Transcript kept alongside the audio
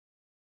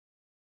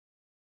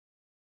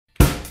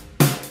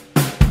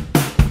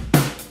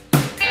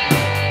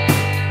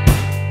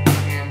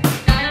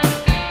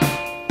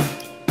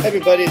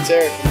everybody, it's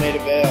Eric from Maida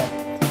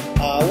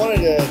Vale. I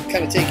wanted to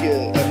kind of take you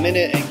a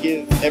minute and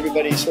give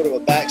everybody sort of a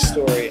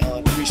backstory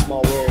on Three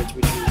Small Words,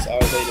 which is our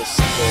latest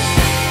single.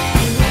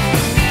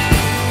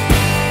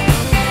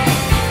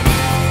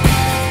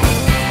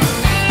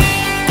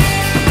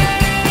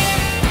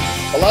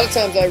 A lot of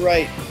times I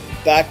write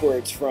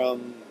backwards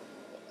from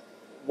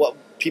what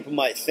people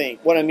might think.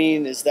 What I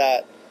mean is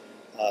that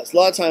a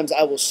lot of times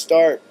I will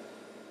start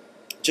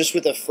just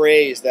with a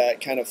phrase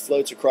that kind of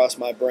floats across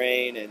my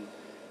brain and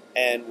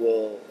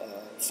will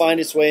find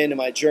its way into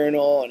my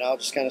journal, and I'll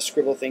just kind of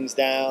scribble things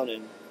down,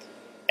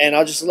 and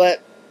I'll just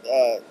let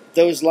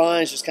those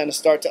lines just kind of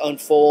start to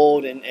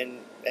unfold, and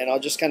I'll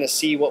just kind of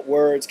see what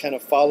words kind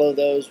of follow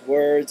those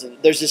words. And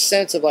there's this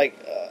sense of like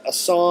a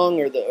song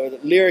or the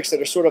lyrics that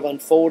are sort of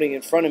unfolding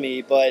in front of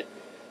me, but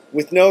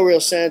with no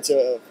real sense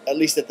of, at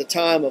least at the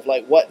time, of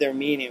like what they're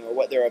meaning or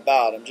what they're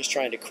about. I'm just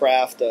trying to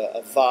craft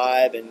a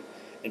vibe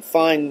and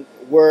find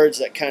words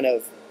that kind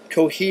of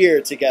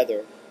cohere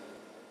together.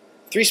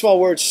 Three Small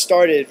Words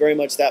started very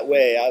much that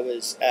way. I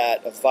was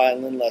at a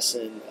violin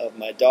lesson of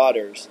my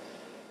daughter's,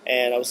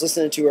 and I was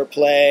listening to her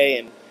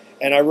play,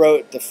 and I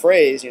wrote the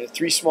phrase,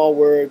 three small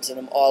words and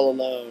I'm all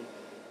alone.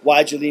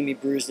 Why'd you leave me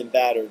bruised and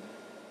battered?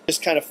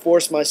 Just kind of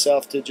forced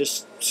myself to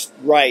just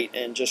write,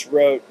 and just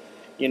wrote,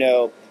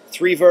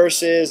 3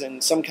 verses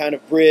and some kind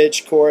of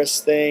bridge chorus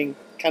thing.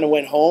 Kind of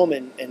went home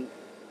and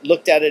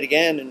looked at it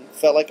again and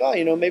felt like,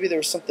 oh, maybe there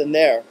was something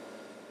there.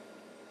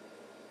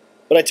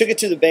 But I took it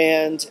to the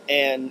band,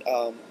 and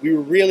we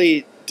were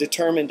really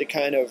determined to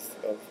kind of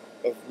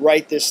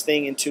write this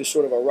thing into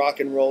sort of a rock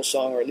and roll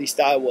song, or at least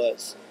I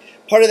was.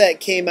 Part of that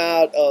came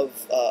out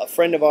of a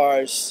friend of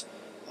ours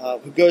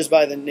who goes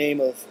by the name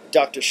of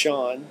Dr.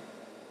 Sean.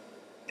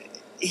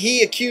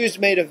 He accused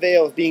Maida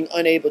Vale of being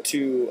unable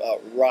to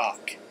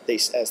rock,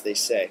 as they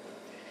say.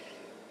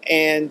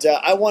 And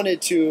I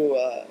wanted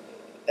to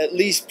at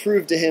least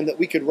prove to him that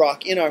we could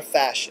rock in our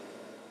fashion.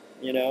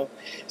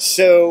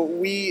 So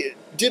we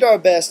did our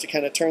best to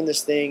kind of turn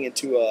this thing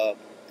into a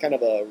kind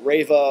of a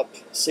rave up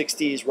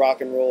 60s rock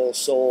and roll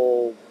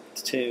soul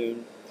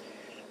tune,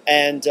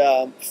 and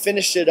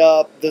finished it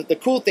up. The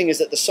cool thing is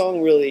that the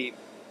song really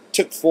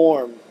took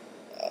form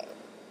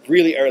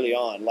really early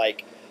on.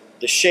 Like,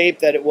 the shape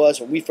that it was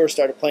when we first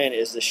started playing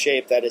is the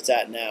shape that it's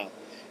at now,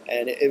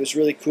 and it was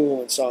really cool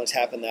when songs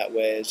happen that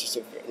way. It's just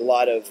a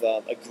lot of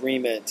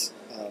agreement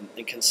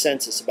and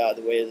consensus about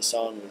the way the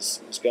song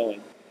was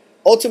going.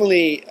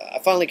 Ultimately, I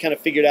finally kind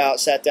of figured out,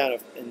 sat down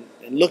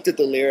and looked at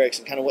the lyrics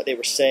and kind of what they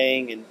were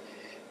saying,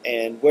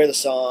 and where the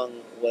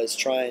song was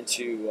trying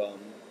to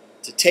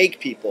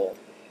take people,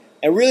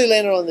 and really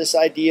landed on this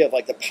idea of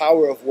like the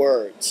power of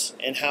words,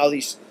 and how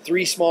these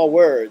 3 small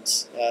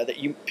words that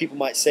people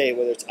might say,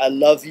 whether it's I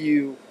love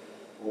you,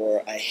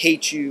 or I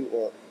hate you,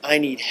 or I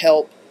need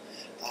help,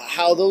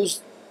 how those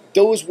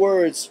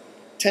words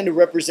tend to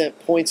represent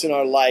points in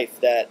our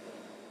life that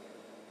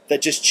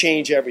just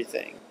change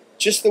everything.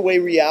 Just the way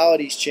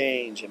realities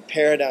change and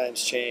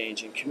paradigms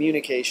change and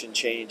communication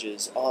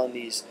changes on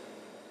these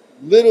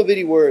little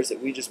bitty words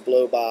that we just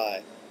blow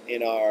by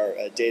in our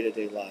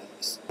day-to-day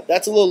lives.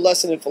 That's a little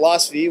lesson in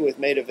philosophy with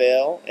Maida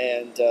Vale,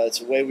 and it's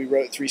the way we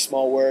wrote 3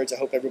 Small Words. I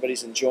hope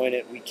everybody's enjoying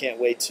it. We can't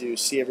wait to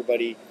see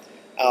everybody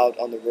out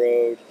on the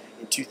road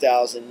in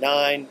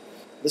 2009.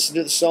 Listen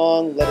to the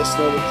song, let us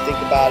know what you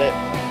think about it,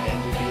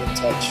 and we'll be in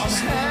touch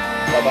soon.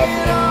 Bye-bye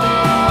for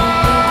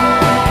now.